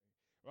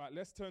Right,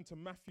 let's turn to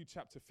Matthew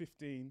chapter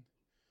 15.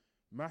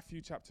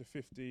 Matthew chapter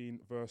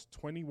 15, verse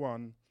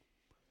 21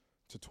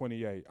 to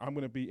 28. I'm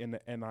going to be in the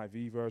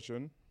NIV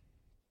version.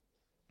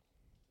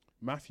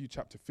 Matthew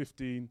chapter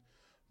 15,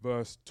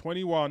 verse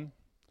 21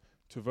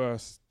 to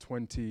verse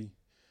 28.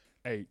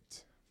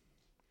 If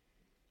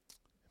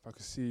I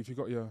could see, if you've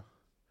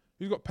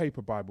got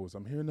paper Bibles.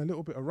 I'm hearing a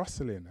little bit of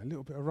rustling.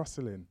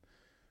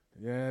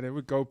 Yeah, there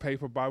we go,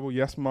 paper Bible.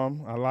 Yes,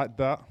 Mum, I like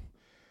that.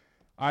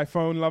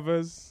 iPhone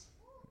lovers.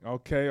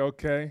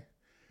 Okay.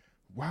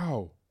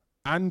 Wow.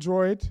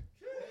 Android.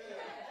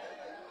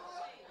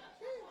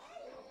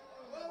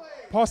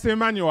 Pastor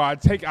Emmanuel, I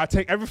take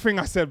everything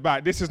I said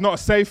back. This is not a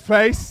safe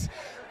place.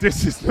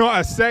 This is not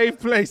a safe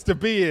place to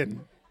be in.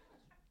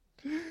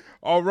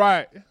 All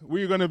right.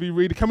 We're going to be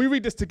reading. Can we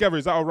read this together?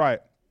 Is that all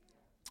right?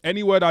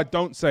 Any word I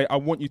don't say, I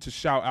want you to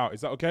shout out.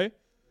 Is that okay?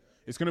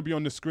 It's going to be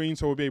on the screen,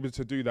 so we'll be able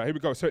to do that. Here we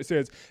go. So it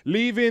says,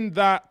 leaving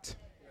that,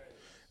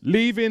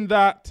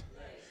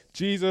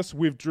 Jesus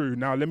withdrew.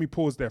 Now, let me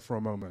pause there for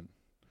a moment.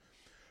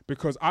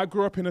 Because I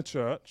grew up in a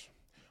church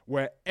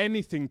where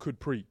anything could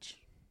preach.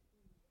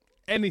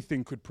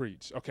 Anything could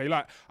preach, okay?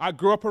 Like, I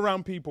grew up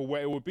around people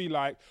where it would be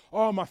like,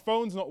 oh, my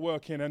phone's not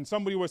working. And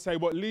somebody would say,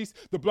 well, at least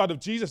the blood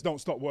of Jesus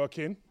don't stop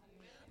working.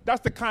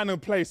 That's the kind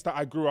of place that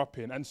I grew up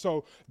in. And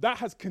so that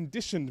has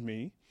conditioned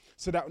me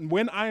so that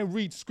when I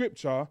read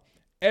scripture,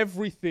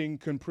 everything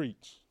can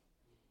preach.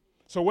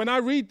 So when I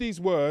read these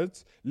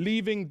words,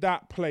 leaving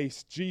that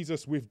place,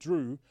 Jesus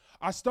withdrew,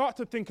 I start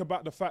to think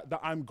about the fact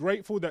that I'm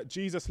grateful that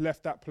Jesus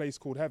left that place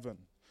called heaven.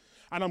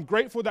 And I'm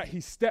grateful that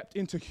he stepped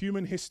into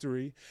human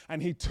history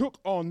and he took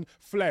on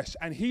flesh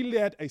and he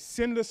led a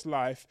sinless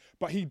life,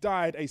 but he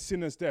died a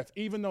sinner's death,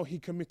 even though he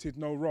committed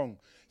no wrong.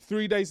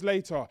 3 days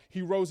later,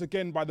 he rose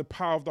again by the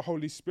power of the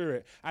Holy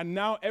Spirit. And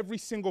now every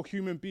single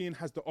human being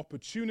has the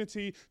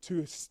opportunity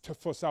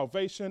for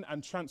salvation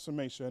and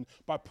transformation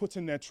by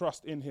putting their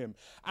trust in him.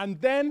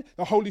 And then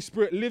the Holy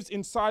Spirit lives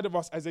inside of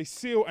us as a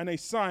seal and a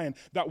sign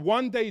that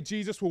one day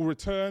Jesus will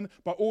return,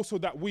 but also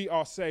that we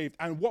are saved.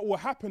 And what will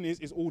happen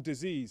is all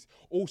disease,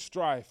 all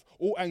strife,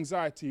 all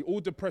anxiety,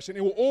 all depression,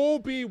 it will all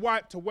be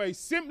wiped away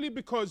simply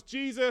because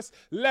Jesus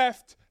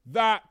left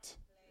that.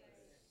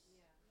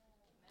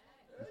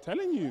 I'm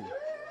telling you.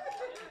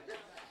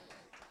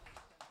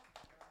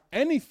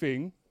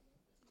 Anything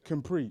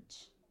can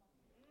preach.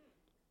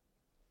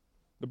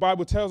 The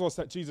Bible tells us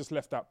that Jesus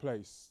left that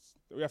place.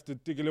 We have to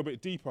dig a little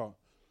bit deeper.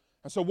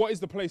 And so what is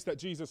the place that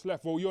Jesus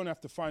left? Well, you only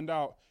have to find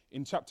out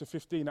in chapter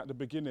 15 at the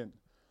beginning.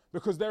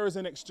 Because there is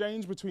an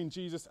exchange between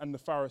Jesus and the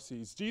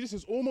Pharisees. Jesus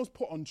is almost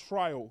put on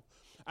trial.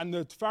 And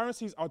the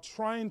Pharisees are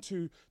trying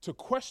to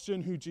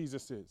question who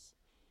Jesus is.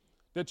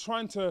 They're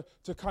trying to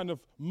kind of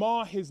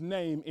mar his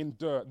name in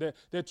dirt.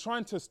 They're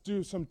trying to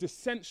do some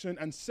dissension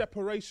and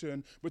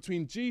separation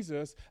between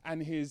Jesus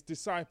and his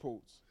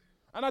disciples.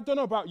 And I don't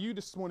know about you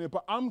this morning,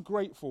 but I'm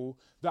grateful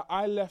that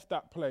I left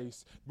that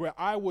place where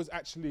I was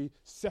actually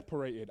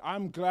separated.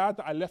 I'm glad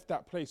that I left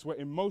that place where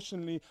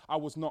emotionally I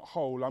was not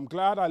whole. I'm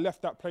glad I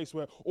left that place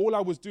where all I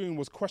was doing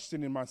was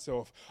questioning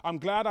myself. I'm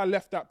glad I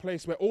left that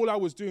place where all I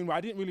was doing, where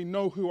I didn't really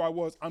know who I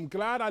was. I'm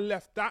glad I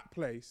left that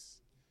place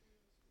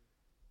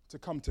to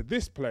come to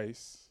this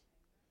place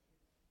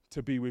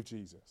to be with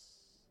Jesus.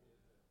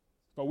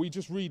 But we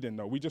just reading,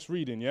 yeah? We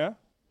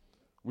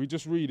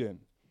just reading.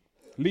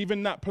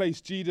 Leaving that place,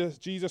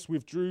 Jesus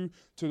withdrew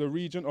to the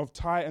region of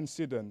Tyre and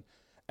Sidon.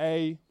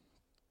 A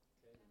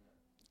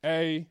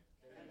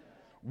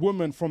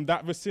woman from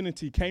that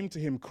vicinity came to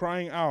him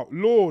crying out,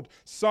 Lord,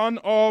 son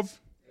of,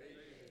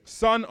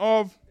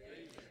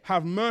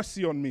 have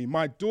mercy on me.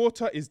 My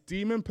daughter is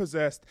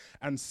demon-possessed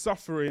and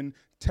suffering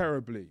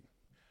terribly.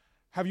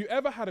 Have you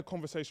ever had a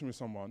conversation with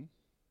someone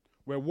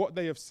where what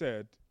they have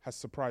said has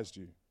surprised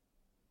you?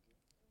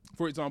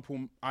 For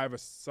example, I have a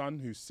son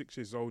who's 6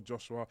 years old,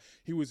 Joshua.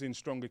 He was in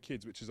Stronger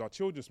Kids, which is our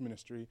children's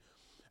ministry.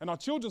 And our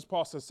children's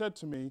pastor said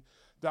to me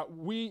that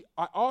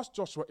I asked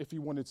Joshua if he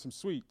wanted some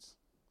sweets.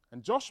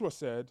 And Joshua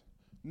said,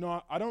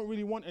 no, I don't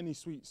really want any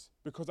sweets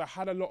because I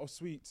had a lot of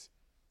sweets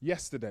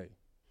yesterday.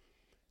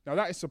 Now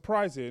that is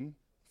surprising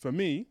for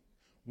me.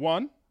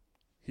 1,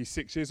 he's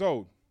 6 years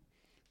old.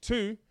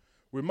 2,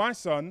 with my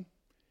son,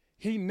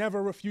 he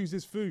never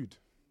refuses food.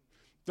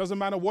 Doesn't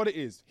matter what it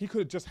is. He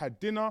could have just had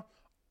dinner.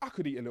 I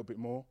could eat a little bit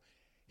more.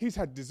 He's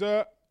had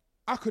dessert.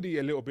 I could eat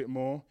a little bit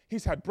more.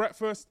 He's had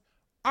breakfast.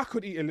 I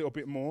could eat a little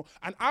bit more.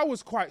 And I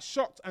was quite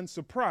shocked and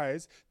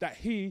surprised that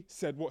he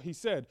said what he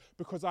said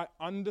because I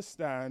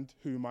understand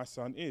who my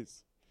son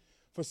is.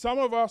 For some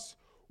of us,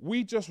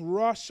 we just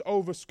rush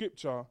over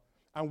scripture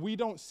and we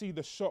don't see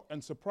the shock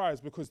and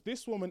surprise because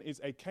this woman is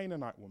a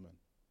Canaanite woman.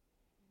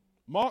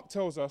 Mark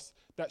tells us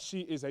that she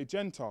is a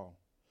Gentile,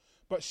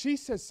 but she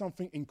says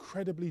something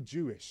incredibly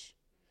Jewish.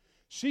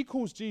 She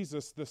calls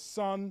Jesus the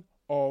son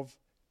of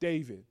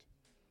David.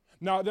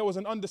 Now, there was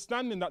an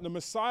understanding that the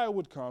Messiah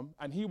would come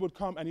and he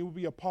would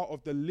be a part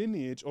of the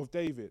lineage of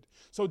David.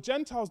 So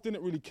Gentiles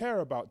didn't really care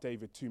about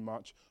David too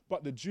much,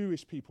 but the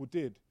Jewish people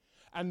did.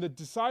 And the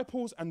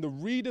disciples and the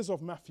readers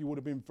of Matthew would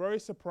have been very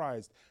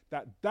surprised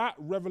that that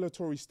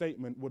revelatory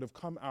statement would have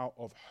come out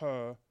of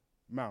her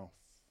mouth.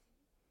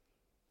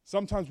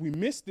 Sometimes we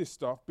miss this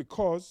stuff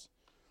because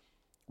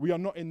we are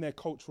not in their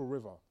cultural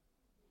river.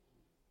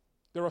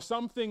 There are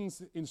some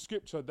things in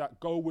Scripture that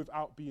go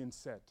without being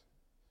said.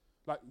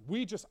 Like,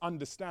 we just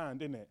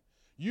understand, innit?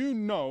 You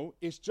know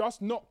it's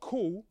just not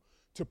cool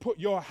to put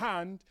your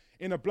hand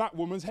in a black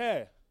woman's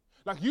hair.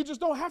 Like, you just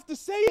don't have to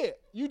say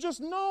it. You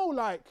just know,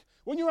 like,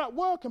 when you're at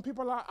work and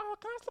people are like, oh,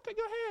 can I look at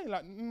your hair?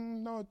 Like,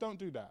 no, don't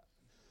do that.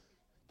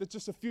 There's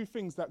just a few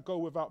things that go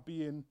without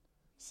being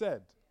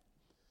said.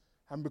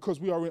 And because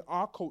we are in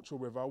our cultural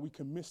river, we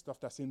can miss stuff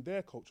that's in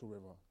their cultural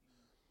river.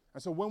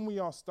 And so when we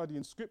are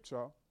studying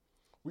Scripture,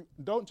 we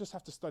don't just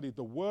have to study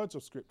the words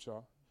of Scripture,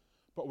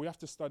 but we have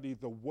to study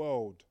the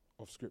world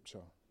of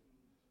Scripture,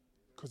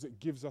 because it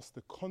gives us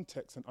the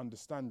context and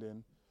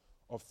understanding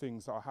of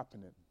things that are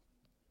happening.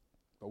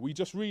 But we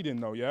just reading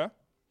though, yeah?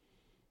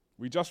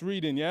 We just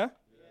reading, yeah?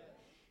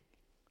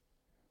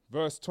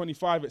 Verse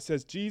 25, it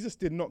says, Jesus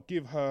did not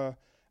give her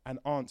an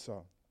answer.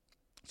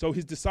 So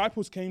his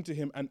disciples came to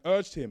him and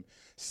urged him,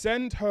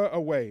 send her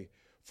away,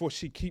 for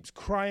she keeps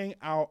crying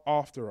out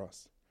after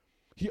us.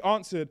 He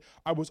answered,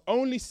 I was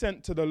only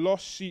sent to the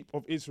lost sheep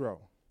of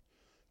Israel.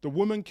 The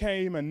woman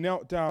came and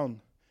knelt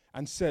down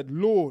and said,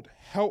 Lord,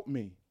 help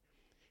me.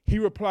 He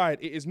replied,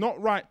 it is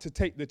not right to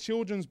take the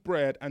children's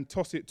bread and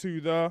toss it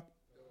to the.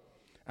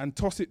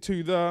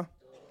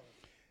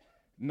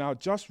 Now,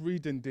 just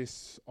reading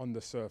this on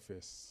the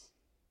surface,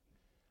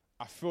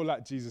 I feel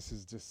like Jesus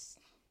is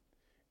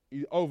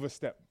he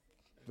overstepped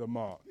the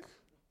mark.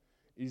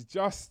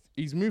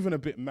 He's moving a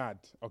bit mad,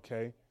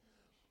 okay?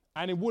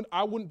 And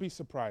I wouldn't be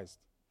surprised.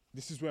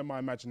 This is where my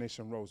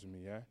imagination rolls with me,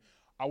 yeah?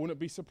 I wouldn't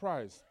be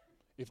surprised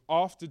if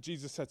after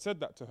Jesus had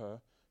said that to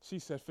her, she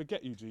said,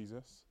 forget you,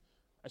 Jesus.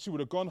 And she would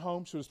have gone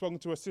home, she would have spoken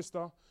to her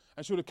sister,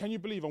 and she would have, can you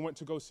believe I went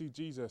to go see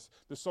Jesus,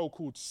 the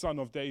so-called son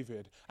of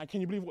David? And can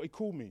you believe what he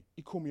called me?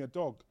 He called me a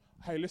dog.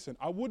 Hey, listen,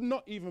 I would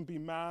not even be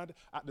mad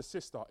at the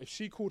sister if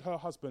she called her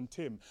husband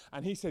Tim,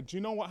 and he said, do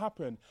you know what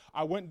happened?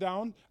 I went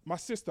down, my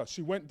sister,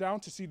 she went down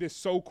to see this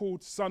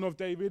so-called son of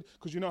David,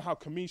 because you know how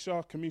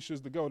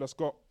Kamisha's the girl that's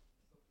got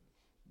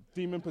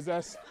demon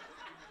possessed.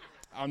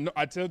 I'm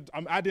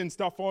adding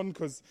stuff on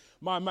because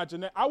my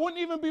imagination, I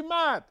wouldn't even be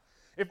mad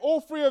if all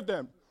three of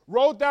them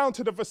rolled down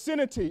to the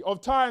vicinity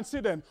of Tyre and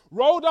Sidon,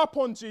 rolled up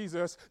on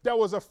Jesus, there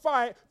was a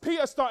fight,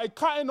 Peter started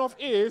cutting off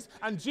ears,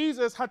 and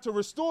Jesus had to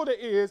restore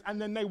the ears, and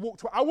then they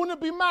walked away. I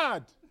wouldn't be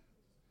mad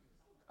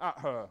at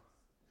her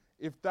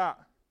if that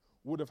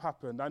would have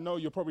happened. I know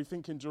you're probably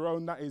thinking,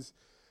 Jeronne, that is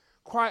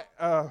quite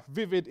a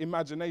vivid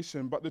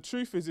imagination, but the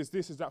truth is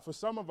that for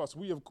some of us,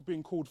 we have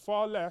been called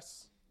far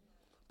less,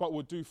 but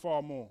will do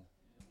far more.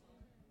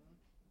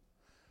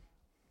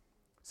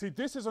 See,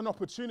 this is an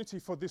opportunity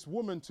for this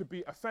woman to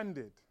be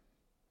offended.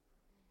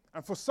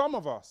 And for some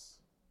of us,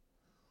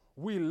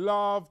 we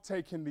love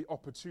taking the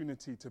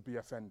opportunity to be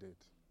offended.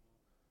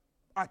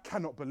 I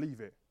cannot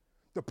believe it.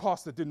 The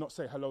pastor did not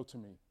say hello to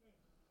me.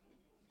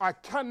 I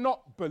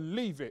cannot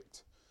believe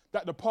it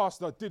that the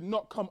pastor did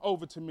not come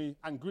over to me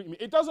and greet me.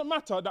 It doesn't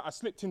matter that I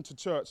slipped into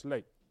church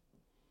late.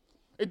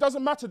 It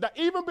doesn't matter that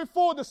even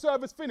before the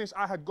service finished,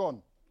 I had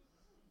gone.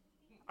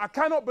 I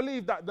cannot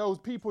believe that those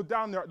people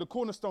down there at the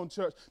Cornerstone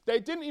Church, they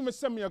didn't even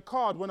send me a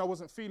card when I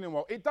wasn't feeling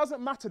well. It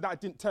doesn't matter that I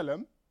didn't tell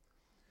them.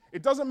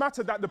 It doesn't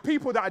matter that the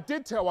people that I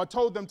did tell, I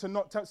told them to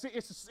not tell. See,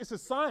 it's a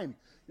sign.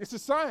 It's a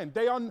sign.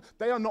 They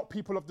are not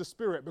people of the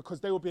Spirit,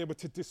 because they will be able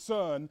to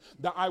discern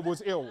that I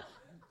was ill.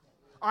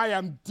 I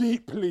am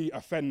deeply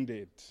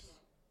offended.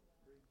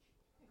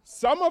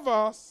 Some of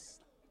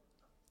us,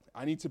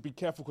 I need to be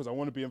careful because I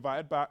want to be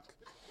invited back.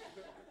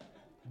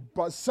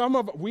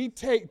 But we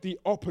take the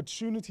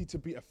opportunity to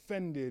be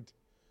offended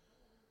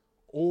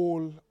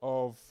all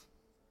of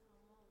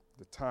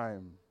the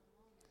time.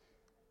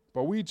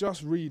 But we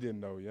just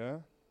reading though, yeah?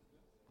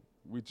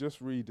 We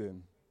just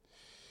reading.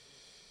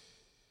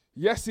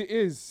 Yes, it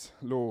is,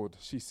 Lord,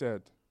 she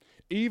said.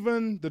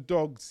 Even the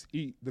dogs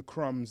eat the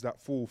crumbs that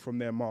fall from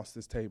their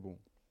master's table.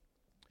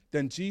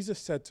 Then Jesus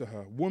said to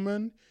her,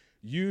 woman,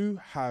 you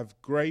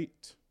have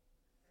great.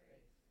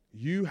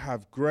 You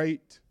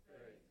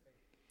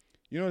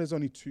know, there's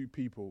only two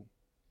people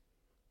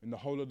in the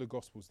whole of the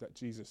Gospels that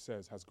Jesus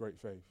says has great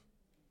faith.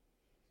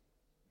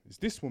 It's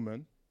this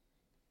woman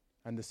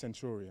and the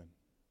centurion.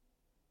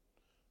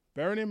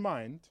 Bearing in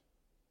mind,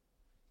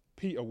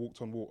 Peter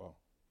walked on water.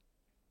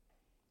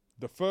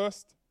 The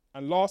first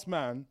and last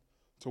man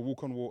to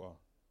walk on water.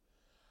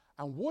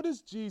 And what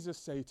does Jesus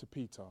say to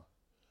Peter?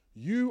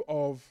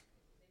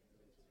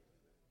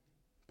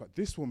 But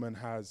this woman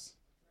has,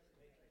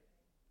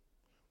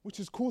 which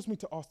has caused me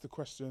to ask the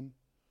question,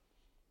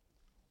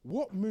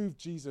 what moved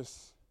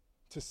Jesus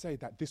to say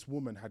that this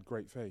woman had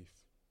great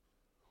faith?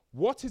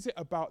 What is it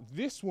about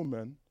this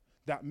woman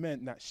that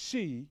meant that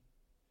she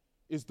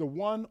is the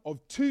one of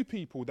two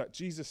people that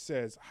Jesus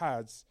says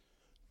has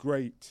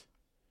great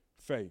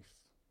faith?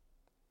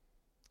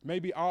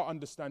 Maybe our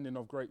understanding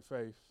of great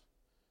faith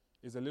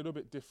is a little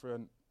bit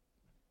different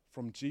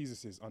from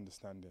Jesus'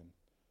 understanding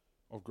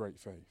of great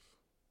faith.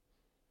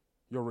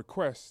 Your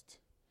request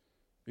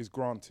is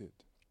granted.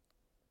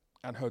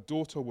 And her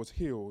daughter was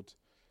healed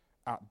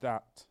at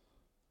that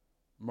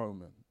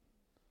moment.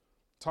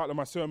 Title of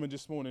my sermon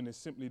this morning is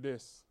simply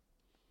this: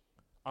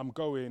 I'm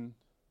going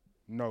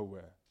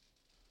nowhere.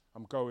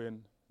 I'm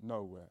going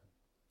nowhere.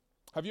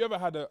 Have you ever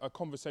had a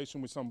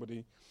conversation with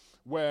somebody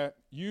where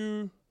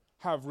you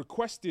have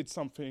requested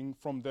something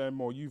from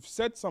them, or you've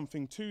said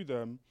something to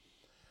them,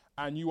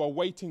 and you are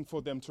waiting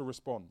for them to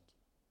respond?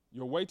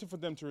 You're waiting for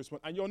them to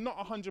respond, and you're not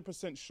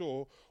 100%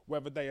 sure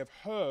whether they have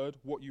heard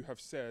what you have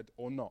said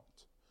or not.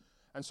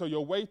 And so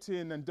you're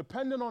waiting, and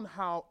depending on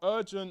how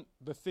urgent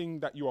the thing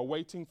that you are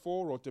waiting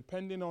for, or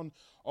depending on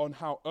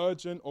how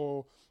urgent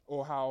or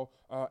how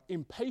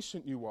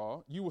impatient you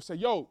are, you will say,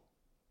 yo,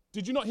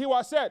 did you not hear what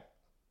I said?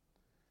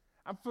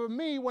 And for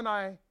me, when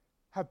I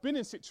have been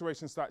in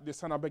situations like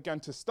this and I began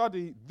to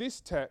study this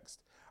text,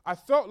 I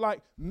felt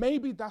like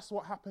maybe that's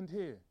what happened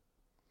here.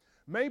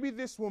 Maybe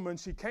this woman,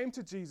 she came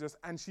to Jesus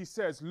and she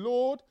says,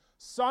 Lord,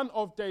 Son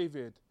of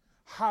David,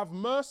 have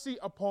mercy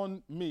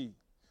upon me.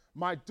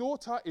 My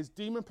daughter is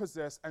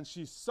demon-possessed and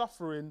she's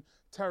suffering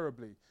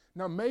terribly.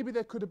 Now, maybe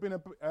there could have been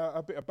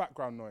a bit of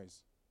background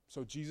noise,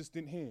 so Jesus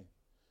didn't hear.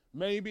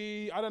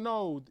 Maybe, I don't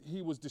know,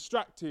 he was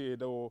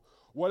distracted or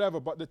whatever,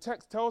 but the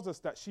text tells us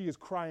that she is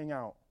crying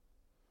out.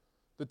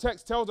 The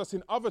text tells us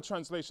in other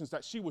translations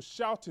that she was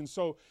shouting,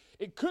 so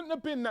it couldn't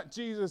have been that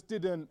Jesus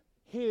didn't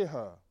hear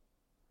her.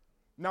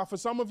 Now, for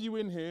some of you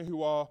in here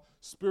who are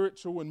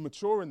spiritual and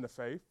mature in the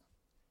faith,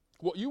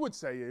 what you would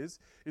say is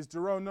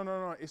Jeronne,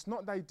 no, it's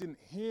not that he didn't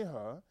hear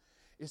her,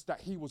 it's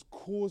that he was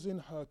causing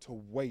her to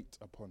wait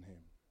upon him.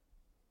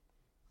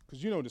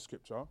 Because you know the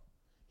scripture,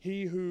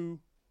 he who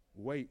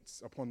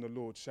waits upon the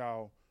Lord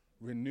shall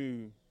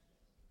renew.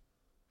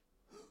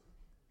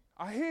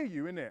 I hear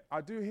you, innit?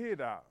 I do hear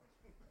that.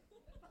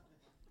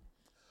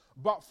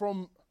 But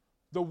from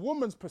the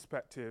woman's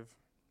perspective,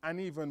 and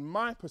even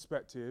my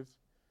perspective,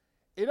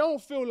 it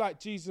don't feel like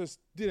Jesus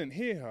didn't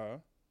hear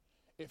her.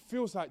 It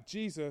feels like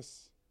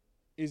Jesus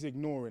is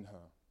ignoring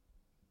her.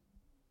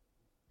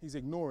 He's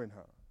ignoring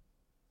her.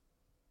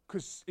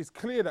 Because it's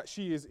clear that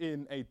she is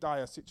in a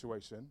dire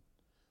situation.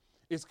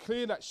 It's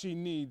clear that she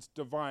needs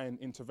divine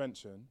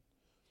intervention.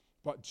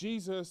 But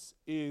Jesus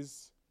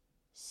is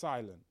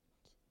silent.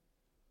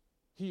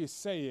 He is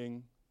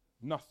saying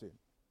nothing.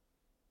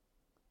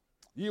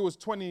 The year was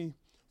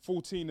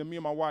 2014, and me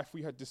and my wife,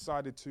 we had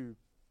decided to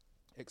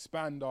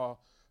expand our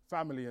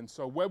family. And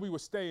so where we were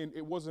staying,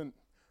 it wasn't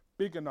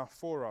big enough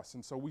for us.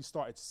 And so we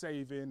started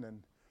saving,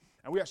 and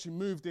we actually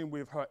moved in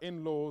with her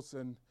in-laws.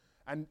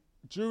 And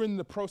during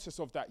the process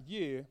of that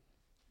year,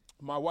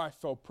 my wife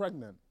fell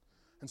pregnant.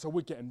 And so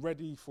we're getting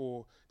ready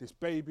for this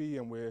baby,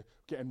 and we're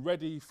getting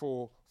ready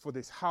for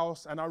this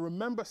house. And I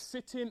remember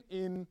sitting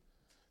in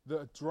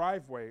the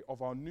driveway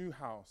of our new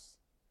house.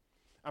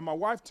 And my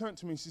wife turned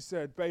to me and she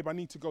said, babe, I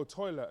need to go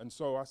toilet. And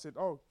so I said,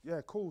 oh,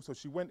 yeah, cool. So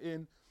she went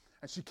in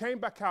and she came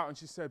back out and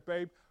she said,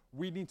 babe,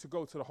 we need to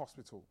go to the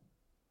hospital.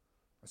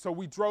 So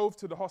we drove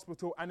to the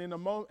hospital, and in a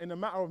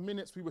matter of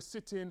minutes, we were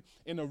sitting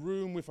in a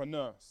room with a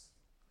nurse.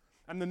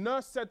 And the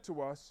nurse said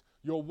to us,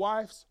 your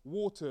wife's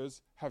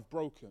waters have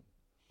broken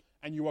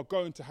and you are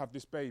going to have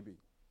this baby.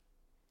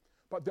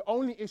 But the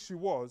only issue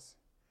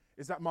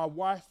is that my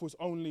wife was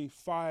only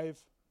 5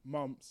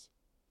 months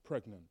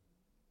pregnant.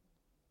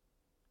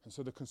 And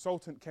so the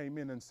consultant came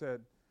in and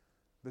said,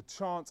 the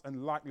chance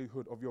and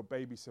likelihood of your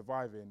baby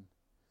surviving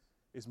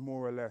is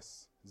more or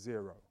less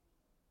 0.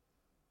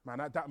 Man,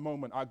 at that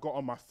moment, I got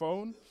on my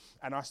phone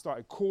and I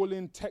started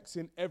calling,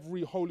 texting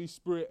every Holy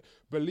Spirit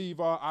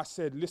believer. I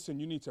said, listen,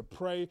 you need to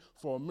pray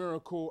for a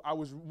miracle. I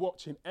was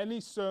watching any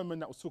sermon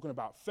that was talking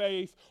about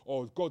faith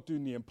or God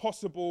doing the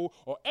impossible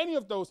or any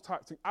of those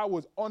types of things. I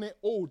was on it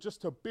all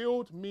just to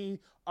build me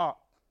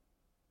up.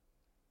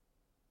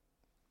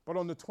 But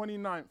on the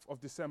 29th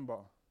of December,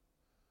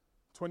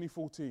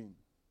 2014,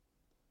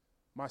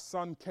 my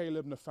son,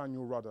 Caleb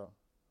Nathaniel Rudder,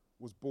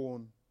 was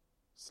born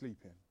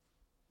sleeping.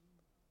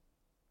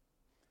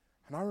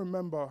 And I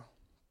remember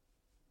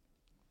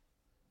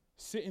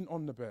sitting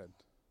on the bed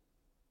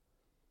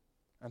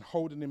and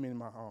holding him in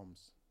my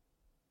arms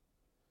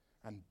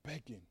and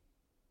begging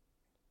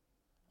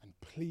and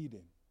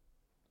pleading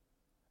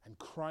and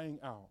crying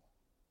out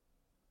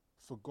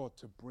for God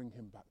to bring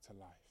him back to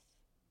life.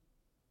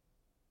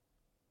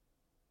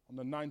 On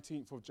the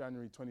 19th of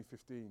January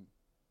 2015,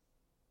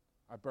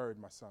 I buried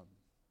my son.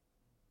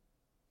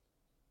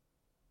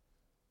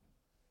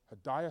 A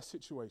dire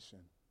situation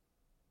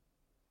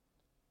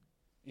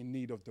in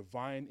need of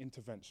divine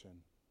intervention.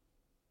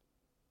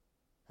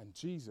 And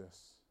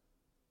Jesus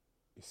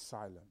is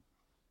silent.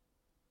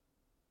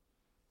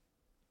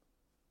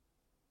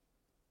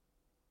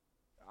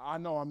 I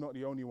know I'm not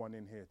the only one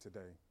in here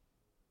today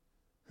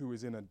who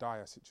is in a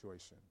dire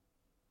situation,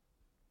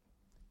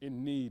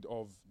 in need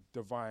of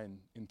divine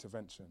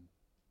intervention,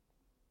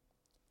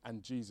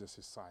 and Jesus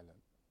is silent.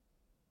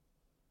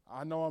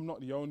 I know I'm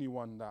not the only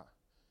one that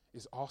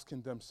is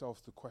asking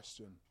themselves the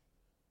question,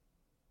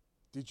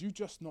 Did you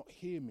just not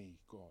hear me,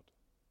 God?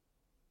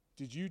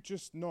 Did you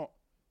just not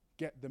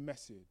get the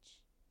message?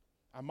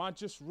 Am I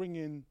just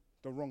ringing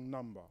the wrong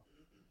number?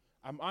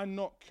 Am I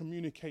not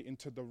communicating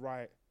to the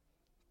right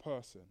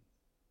person?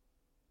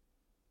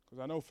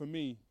 Because I know for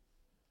me,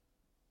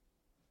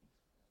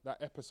 that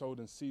episode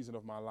and season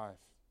of my life,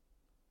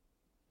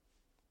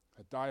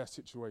 a dire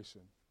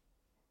situation,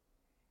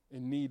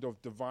 in need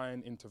of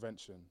divine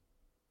intervention.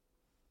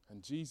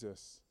 And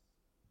Jesus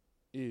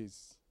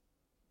is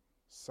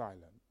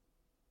silent.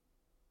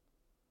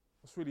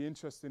 What's really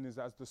interesting is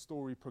that as the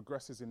story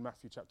progresses in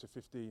Matthew chapter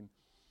 15,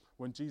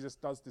 when Jesus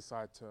does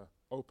decide to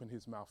open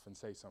his mouth and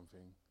say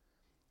something,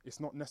 it's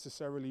not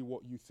necessarily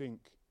what you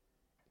think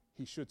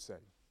he should say.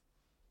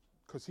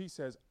 Because he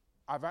says,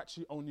 I've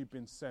actually only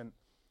been sent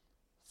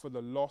for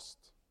the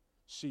lost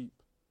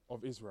sheep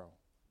of Israel.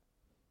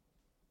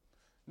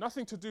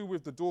 Nothing to do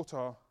with the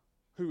daughter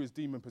who is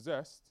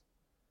demon-possessed,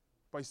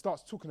 but he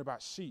starts talking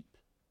about sheep,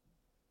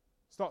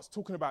 starts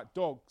talking about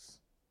dogs,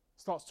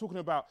 starts talking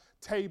about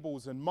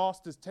tables and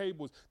master's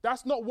tables.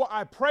 That's not what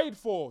I prayed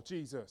for,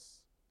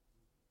 Jesus.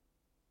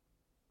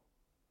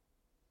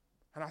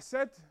 And I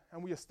said,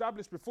 and we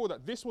established before,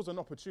 that this was an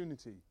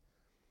opportunity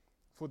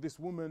for this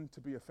woman to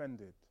be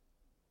offended.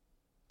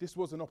 This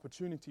was an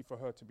opportunity for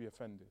her to be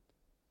offended.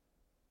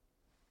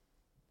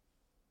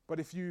 But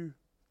if you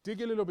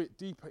dig a little bit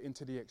deeper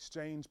into the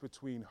exchange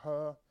between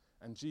her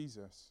and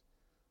Jesus,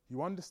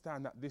 you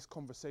understand that this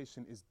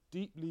conversation is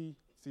deeply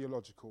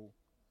theological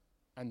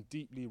and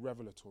deeply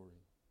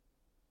revelatory.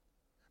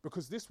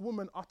 Because this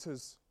woman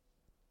utters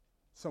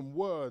some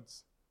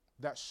words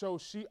that show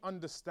she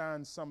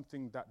understands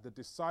something that the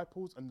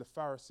disciples and the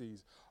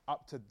Pharisees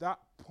up to that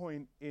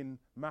point in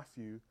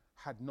Matthew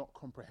had not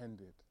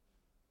comprehended.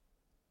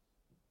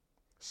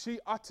 She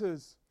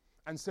utters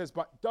and says,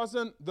 but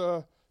doesn't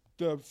the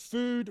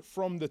food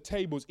from the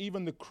tables,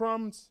 even the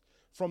crumbs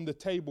from the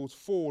tables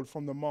fall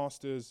from the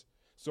master's,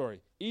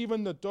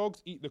 even the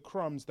dogs eat the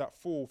crumbs that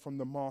fall from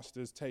the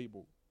master's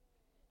table.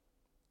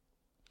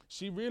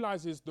 She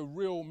realizes the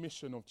real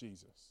mission of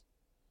Jesus.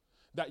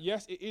 That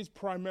yes, it is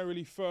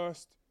primarily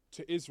first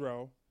to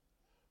Israel,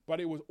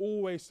 but it was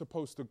always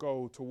supposed to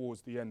go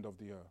towards the end of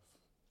the earth.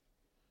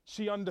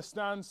 She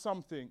understands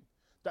something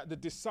that the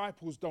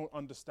disciples don't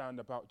understand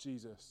about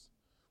Jesus,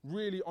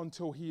 really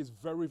until he is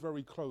very,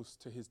 very close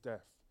to his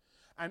death.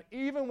 And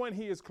even when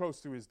he is close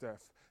to his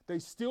death, they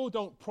still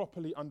don't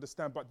properly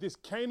understand. But this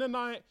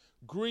Canaanite,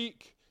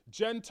 Greek,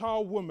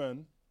 Gentile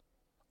woman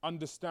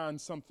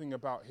understands something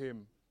about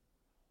him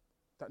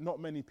that not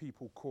many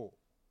people caught.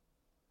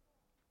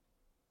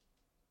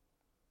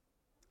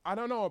 I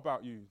don't know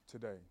about you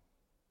today,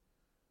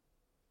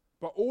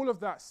 but all of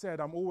that said,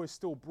 I'm always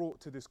still brought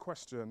to this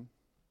question: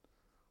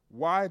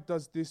 why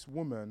does this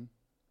woman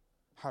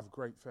have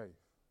great faith?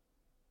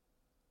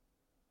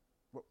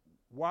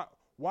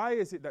 Why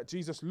is it that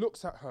Jesus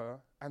looks at her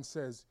and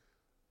says,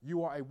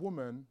 you are a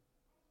woman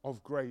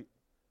of great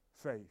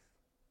faith?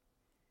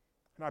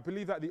 And I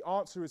believe that the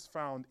answer is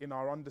found in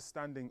our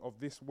understanding of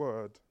this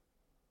word,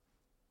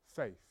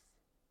 faith.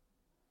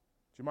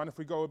 Do you mind if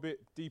we go a bit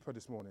deeper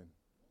this morning?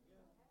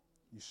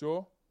 You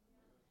sure?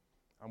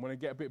 I'm going to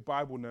get a bit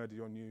Bible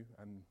nerdy on you,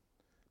 and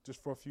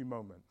just for a few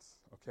moments,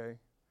 okay?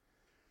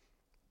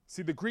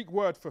 See, the Greek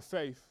word for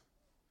faith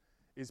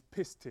is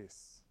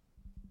pistis.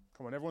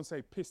 Come on, everyone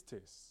say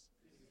pistis.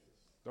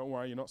 Don't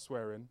worry, you're not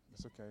swearing.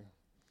 It's okay.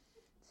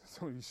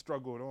 Some of you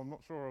struggled. Oh, I'm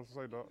not sure I'll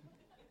say that.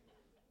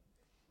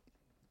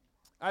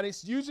 And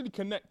it's usually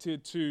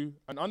connected to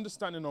an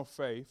understanding of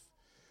faith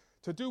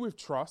to do with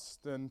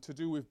trust and to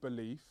do with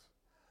belief,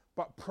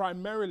 but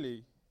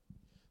primarily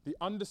the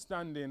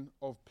understanding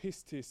of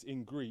pistis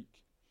in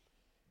Greek,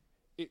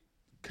 it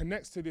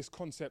connects to this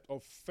concept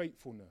of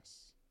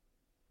faithfulness,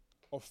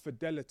 of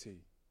fidelity,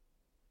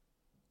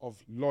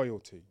 of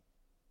loyalty.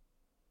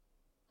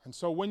 And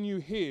so when you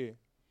hear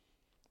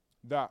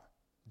that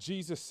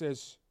Jesus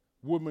says,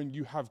 woman,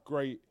 you have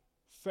great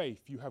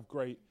faith, you have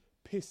great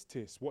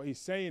pistis, what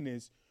he's saying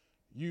is,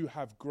 you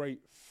have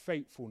great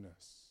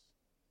faithfulness.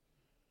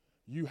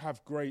 You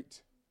have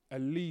great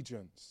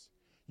allegiance.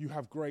 You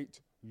have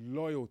great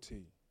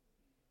loyalty.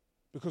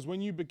 Because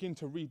when you begin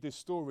to read this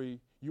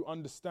story, you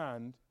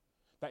understand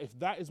that if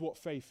that is what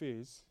faith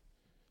is,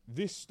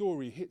 this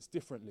story hits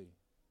differently.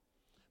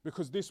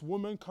 Because this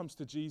woman comes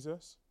to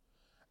Jesus,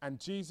 and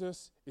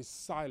Jesus is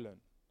silent,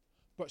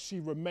 but she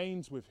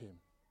remains with him.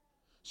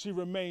 She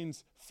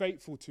remains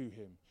faithful to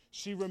him.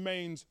 She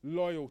remains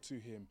loyal to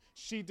him.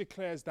 She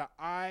declares that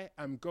I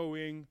am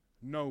going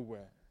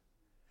nowhere.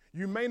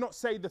 You may not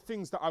say the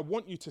things that I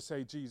want you to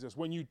say, Jesus,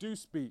 when you do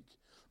speak,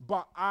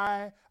 but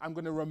I am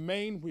going to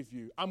remain with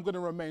you. I'm going to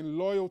remain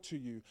loyal to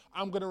you.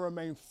 I'm going to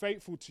remain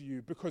faithful to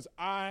you because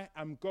I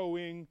am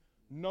going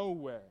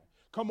nowhere.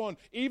 Come on,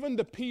 even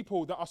the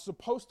people that are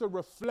supposed to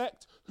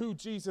reflect who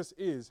Jesus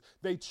is,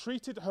 they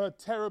treated her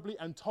terribly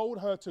and told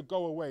her to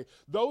go away.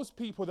 Those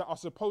people that are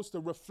supposed to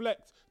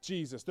reflect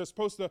Jesus, they're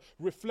supposed to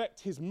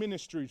reflect his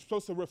ministry,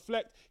 supposed to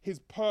reflect his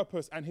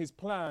purpose and his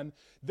plan,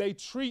 they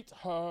treat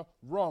her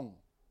wrong.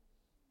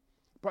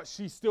 But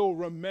she still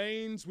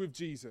remains with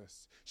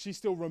Jesus. She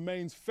still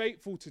remains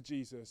faithful to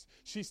Jesus.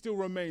 She still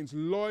remains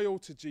loyal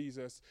to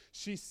Jesus.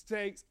 She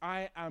states,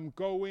 I am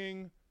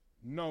going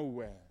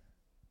nowhere.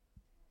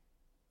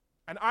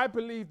 And I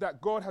believe that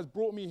God has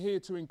brought me here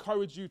to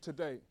encourage you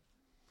today.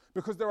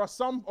 Because there are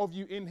some of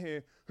you in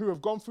here who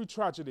have gone through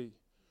tragedy,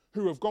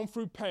 who have gone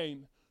through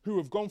pain, who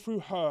have gone through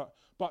hurt,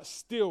 but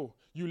still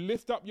you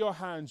lift up your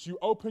hands, you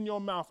open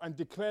your mouth and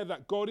declare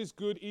that God is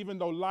good even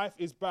though life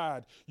is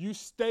bad. You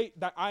state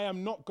that I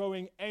am not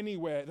going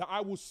anywhere, that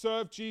I will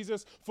serve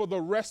Jesus for the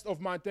rest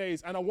of my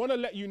days. And I want to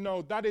let you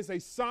know that is a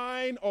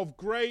sign of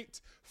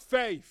great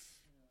faith.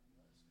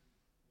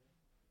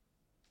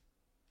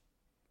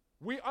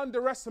 We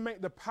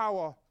underestimate the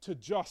power to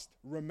just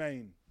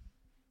remain.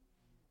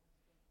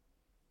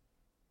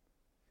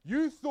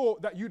 You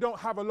thought that you don't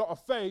have a lot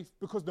of faith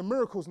because the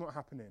miracle's not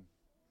happening.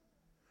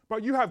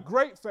 But you have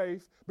great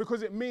faith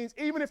because it means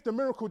even if the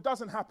miracle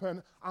doesn't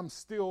happen, I'm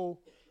still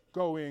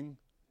going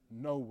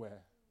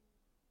nowhere.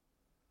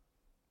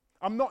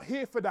 I'm not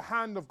here for the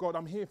hand of God,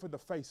 I'm here for the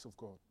face of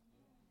God.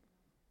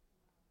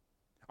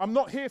 I'm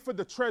not here for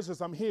the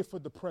treasures, I'm here for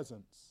the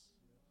presence.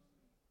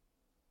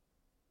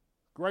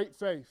 Great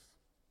faith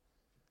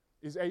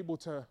is able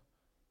to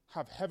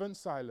have heaven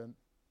silent,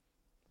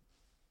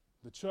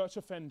 the church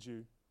offend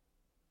you,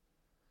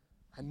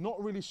 and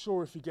not really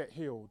sure if you get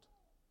healed,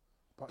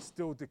 but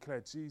still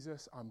declare,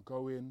 Jesus, I'm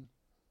going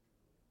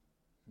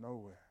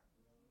nowhere.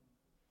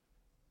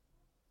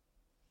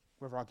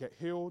 Whether I get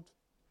healed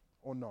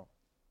or not.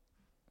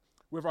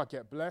 Whether I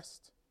get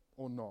blessed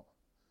or not.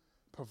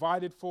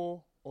 Provided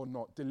for or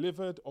not.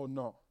 Delivered or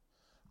not.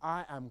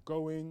 I am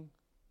going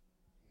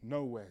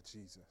nowhere,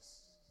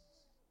 Jesus.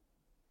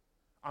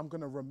 I'm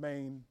going to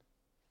remain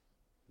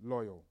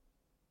loyal.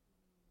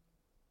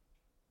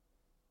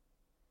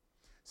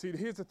 See,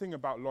 here's the thing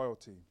about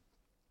loyalty.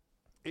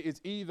 It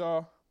is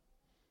either,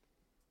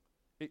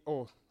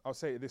 or I'll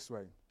say it this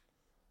way.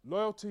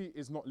 Loyalty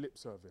is not lip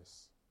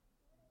service.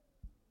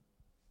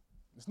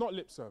 It's not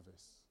lip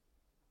service.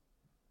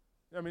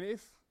 I mean,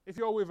 if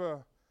you're with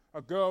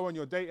a girl and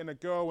you're dating a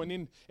girl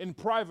and in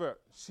private,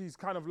 she's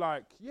kind of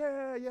like,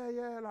 yeah,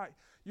 like,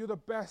 you're the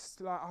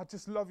best. Like, I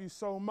just love you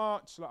so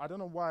much. Like, I don't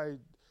know why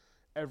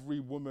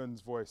every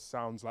woman's voice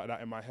sounds like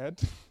that in my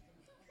head.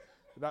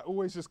 That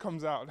always just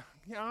comes out.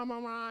 Yeah, I'm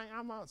all right,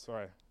 I'm out.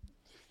 Sorry.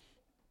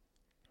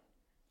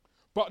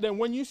 But then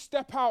when you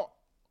step out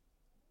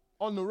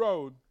on the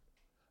road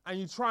and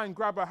you try and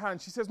grab her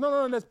hand, she says,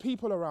 no, there's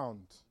people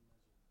around.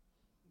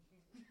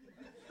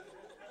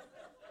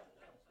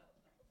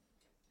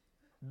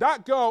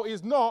 That girl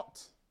is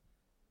not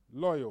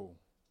loyal.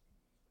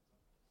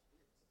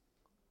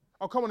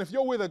 Oh, come on, if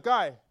you're with a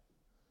guy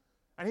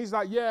and he's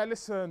like, yeah,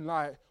 listen,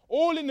 like,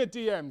 all in the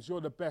DMs,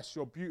 you're the best,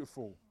 you're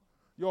beautiful.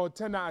 You're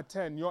 10 out of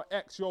 10, you're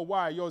X, you're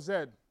Y, you're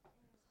Z.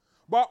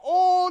 But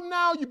all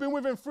now you've been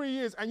with him 3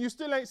 years and you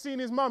still ain't seen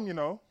his mum, you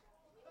know.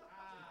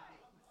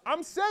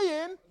 I'm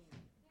saying,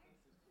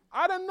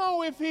 I don't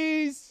know if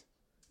he's,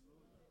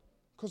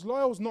 because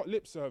loyal's not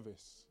lip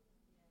service.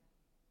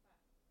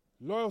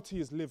 Loyalty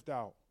is lived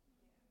out.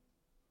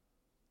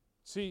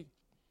 See,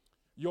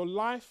 your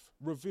life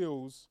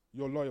reveals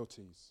your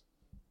loyalties.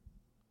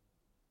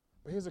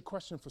 But here's a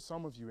question for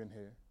some of you in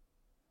here.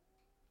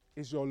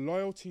 Is your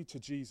loyalty to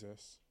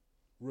Jesus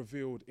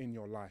revealed in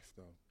your life,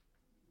 though?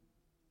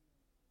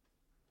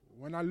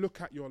 When I look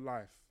at your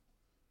life,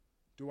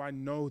 do I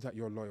know that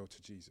you're loyal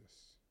to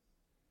Jesus?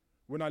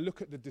 When I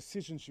look at the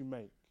decisions you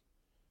make,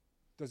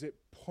 does it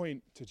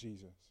point to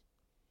Jesus?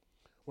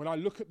 When I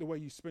look at the way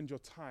you spend your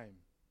time,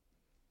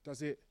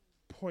 does it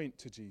point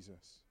to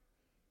Jesus?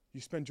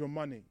 You spend your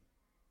money,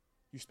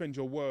 you spend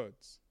your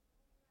words,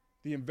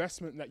 the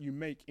investment that you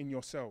make in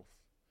yourself,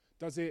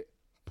 does it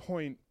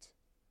point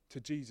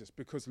to Jesus?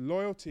 Because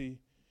loyalty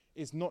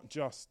is not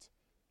just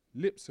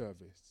lip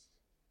service.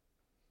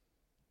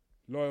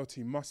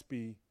 Loyalty must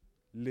be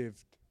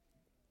lived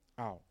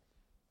out.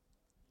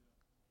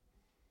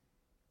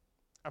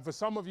 And for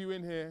some of you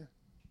in here,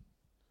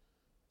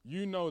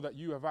 you know that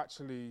you have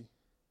actually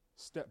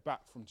stepped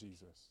back from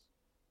Jesus.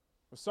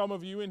 For some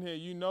of you in here,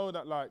 you know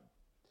that like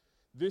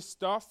this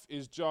stuff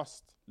is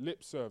just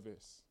lip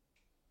service.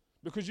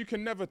 Because you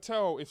can never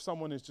tell if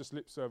someone is just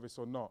lip service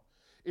or not.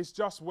 It's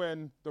just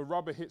when the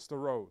rubber hits the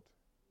road,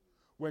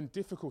 when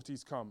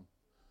difficulties come,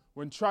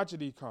 when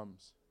tragedy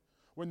comes,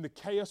 when the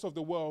chaos of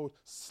the world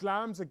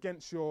slams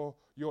against your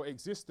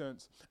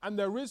existence, and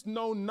there is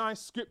no nice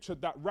scripture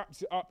that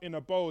wraps it up in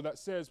a bow that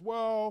says,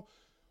 well,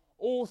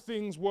 all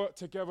things work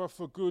together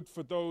for good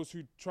for those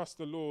who trust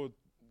the Lord.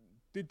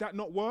 Did that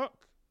not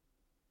work?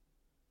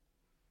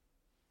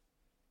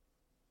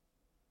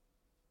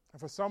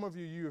 And for some of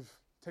you, you've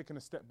taken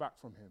a step back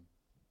from him.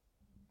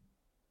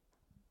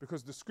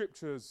 Because the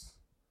scriptures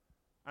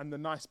and the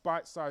nice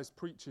bite-sized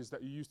preachers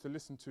that you used to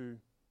listen to,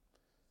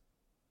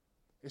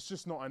 it's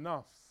just not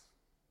enough.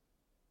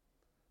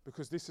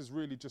 Because this has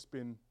really just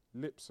been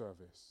lip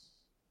service.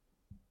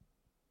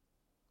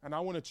 And I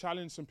want to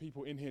challenge some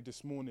people in here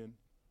this morning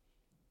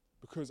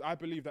Because I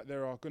believe that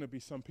there are going to be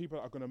some people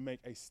that are going to make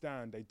a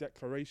stand, a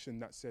declaration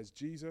that says,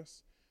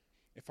 Jesus,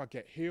 if I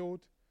get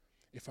healed,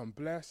 if I'm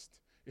blessed,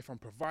 if I'm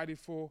provided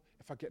for,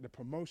 if I get the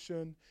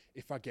promotion,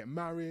 if I get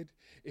married,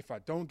 if I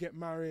don't get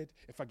married,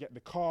 if I get the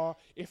car,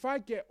 if I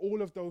get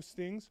all of those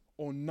things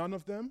or none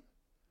of them,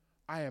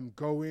 I am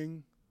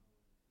going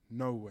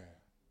nowhere.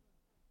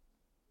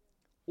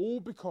 All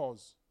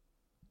because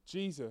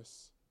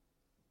Jesus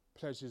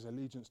pledges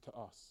allegiance to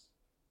us.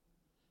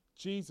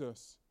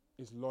 Jesus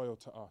is loyal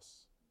to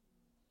us.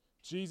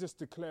 Jesus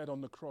declared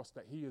on the cross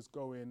that he is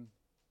going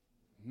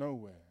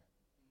nowhere.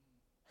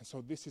 And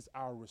so this is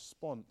our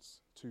response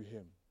to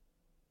him.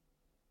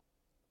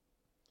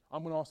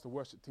 I'm going to ask the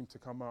worship team to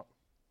come up.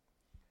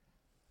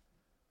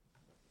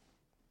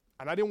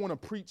 And I didn't want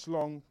to preach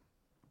long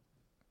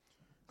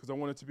because I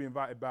wanted to be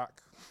invited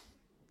back.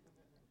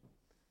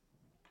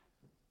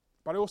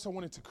 But I also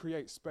wanted to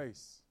create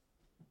space.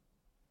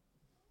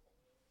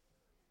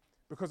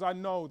 Because I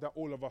know that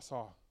all of us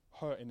are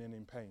hurting and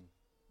in pain.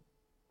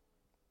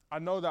 I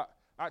know that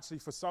actually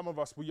for some of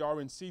us, we are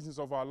in seasons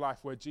of our life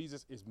where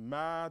Jesus is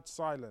mad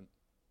silent.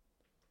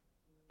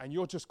 And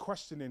you're just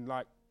questioning,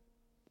 like,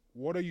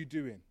 what are you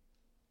doing?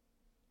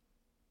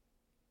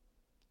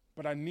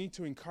 But I need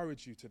to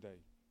encourage you today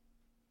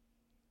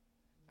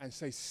and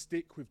say,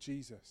 stick with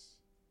Jesus.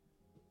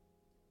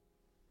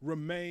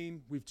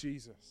 Remain with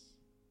Jesus.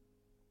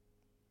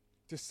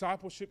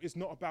 Discipleship is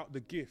not about the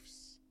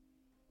gifts.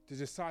 The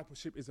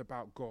discipleship is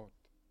about God.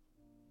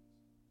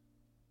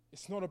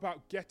 It's not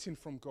about getting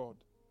from God.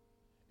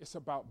 It's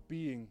about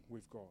being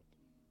with God.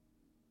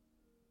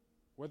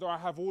 Whether I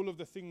have all of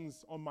the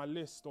things on my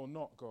list or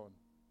not, God,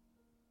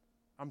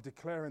 I'm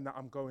declaring that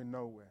I'm going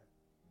nowhere.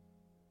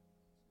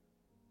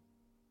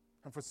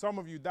 And for some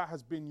of you, that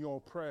has been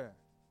your prayer.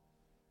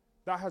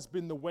 That has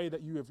been the way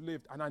that you have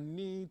lived. And I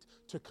need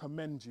to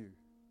commend you.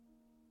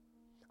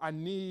 I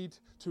need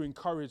to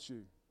encourage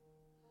you.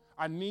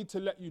 I need to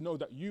let you know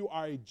that you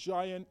are a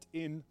giant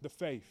in the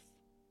faith.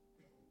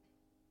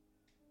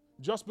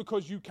 Just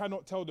because you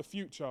cannot tell the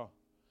future,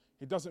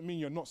 it doesn't mean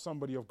you're not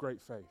somebody of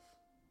great faith.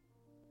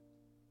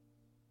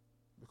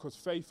 Because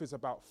faith is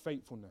about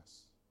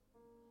faithfulness.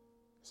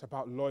 It's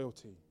about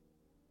loyalty.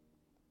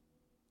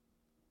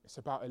 It's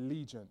about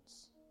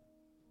allegiance.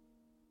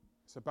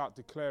 It's about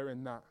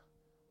declaring that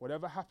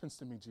whatever happens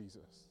to me,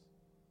 Jesus,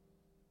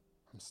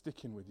 I'm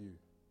sticking with you.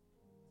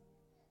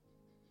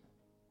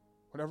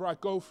 Whenever I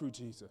go through,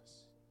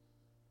 Jesus,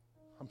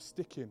 I'm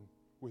sticking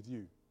with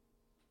you.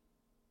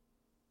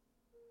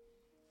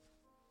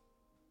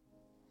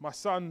 My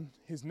son,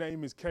 his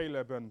name is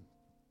Caleb, and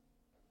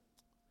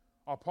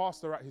our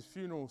pastor at his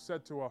funeral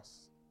said to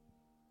us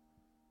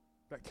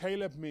that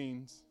Caleb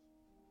means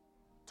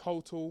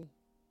total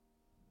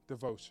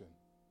devotion.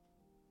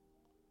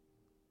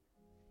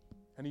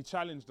 And he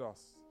challenged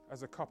us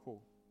as a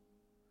couple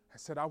and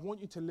said, I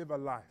want you to live a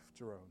life,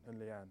 Jeronne and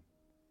Leanne,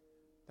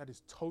 that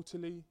is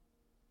totally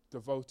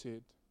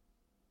devoted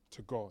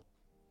to God.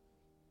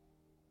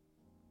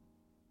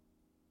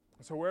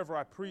 And so wherever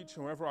I preach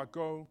and wherever I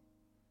go,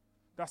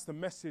 that's the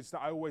message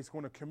that I always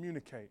want to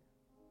communicate.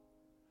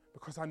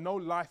 Because I know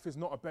life is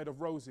not a bed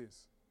of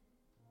roses.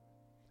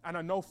 And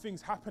I know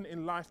things happen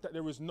in life that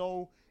there is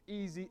no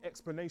easy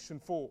explanation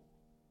for.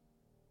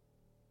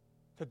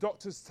 The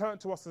doctors turned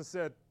to us and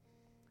said,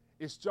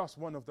 it's just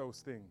one of those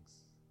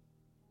things.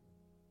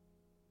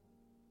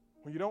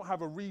 When you don't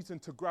have a reason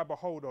to grab a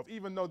hold of,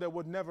 even though there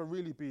would never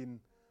really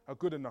been a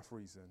good enough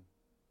reason.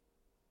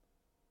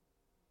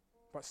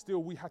 But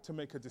still, we had to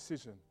make a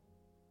decision.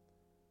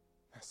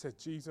 I said,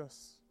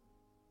 Jesus,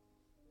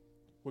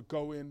 we're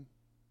going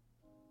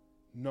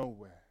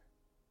nowhere.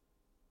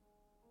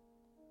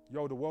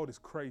 Yo, the world is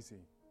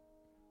crazy.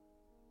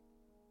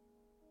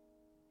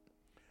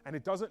 And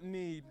it doesn't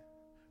need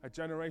a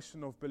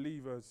generation of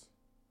believers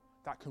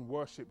that can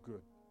worship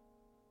good.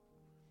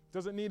 It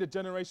doesn't need a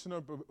generation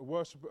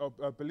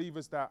of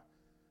believers that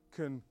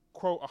can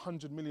quote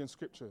 100 million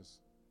scriptures.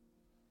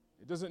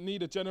 It doesn't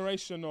need a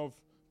generation of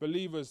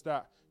believers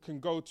that can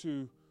go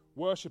to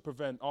worship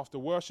event after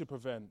worship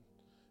event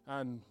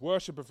and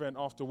worship event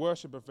after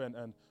worship event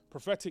and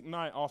prophetic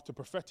night after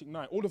prophetic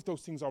night. All of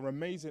those things are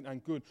amazing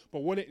and good. But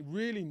what it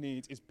really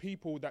needs is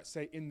people that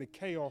say, in the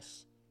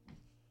chaos,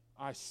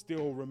 I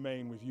still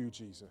remain with you,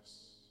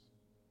 Jesus.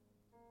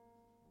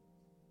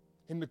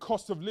 In the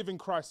cost of living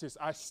crisis,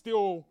 I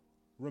still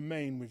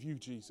remain with you,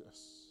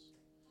 Jesus.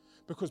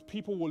 Because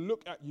people will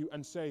look at you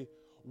and say,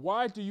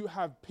 why do you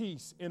have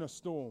peace in a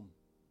storm?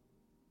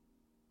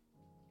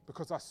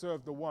 Because I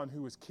serve the one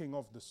who is king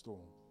of the storm.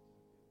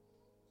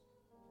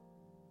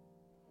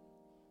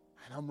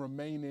 And I'm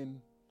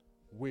remaining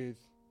with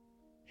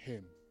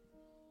him.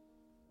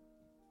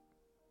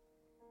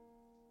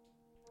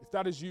 If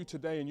that is you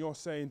today and you're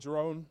saying,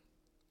 Jeronne,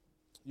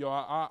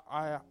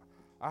 I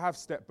have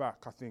stepped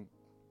back, I think.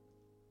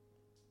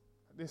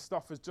 This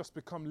stuff has just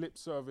become lip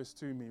service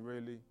to me,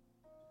 really.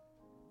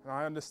 And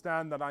I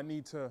understand that I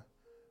need to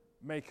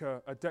make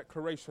a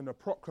declaration, a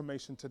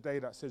proclamation today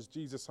that says,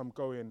 Jesus, I'm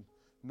going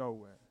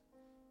nowhere.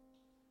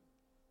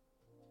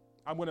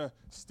 I'm going to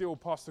steal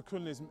Pastor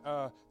Kunle's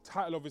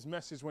title of his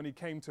message when he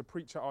came to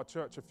preach at our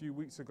church a few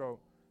weeks ago.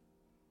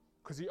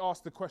 Because he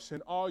asked the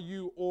question, are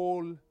you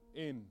all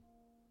in?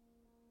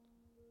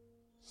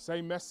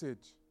 Same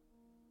message.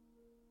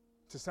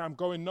 To say, I'm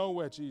going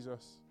nowhere,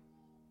 Jesus,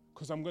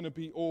 because I'm going to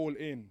be all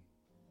in.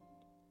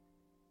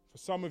 For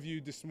some of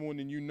you this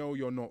morning, you know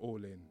you're not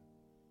all in.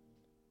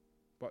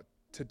 But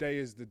today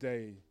is the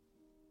day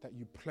that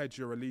you pledge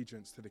your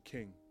allegiance to the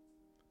King.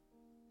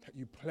 That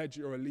you pledge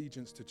your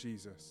allegiance to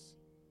Jesus.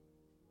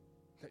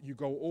 That you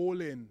go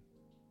all in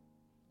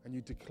and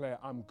you declare,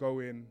 I'm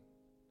going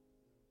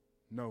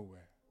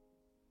nowhere.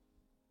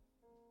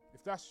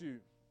 If that's you,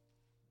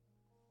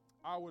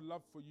 I would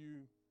love for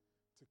you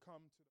to come to the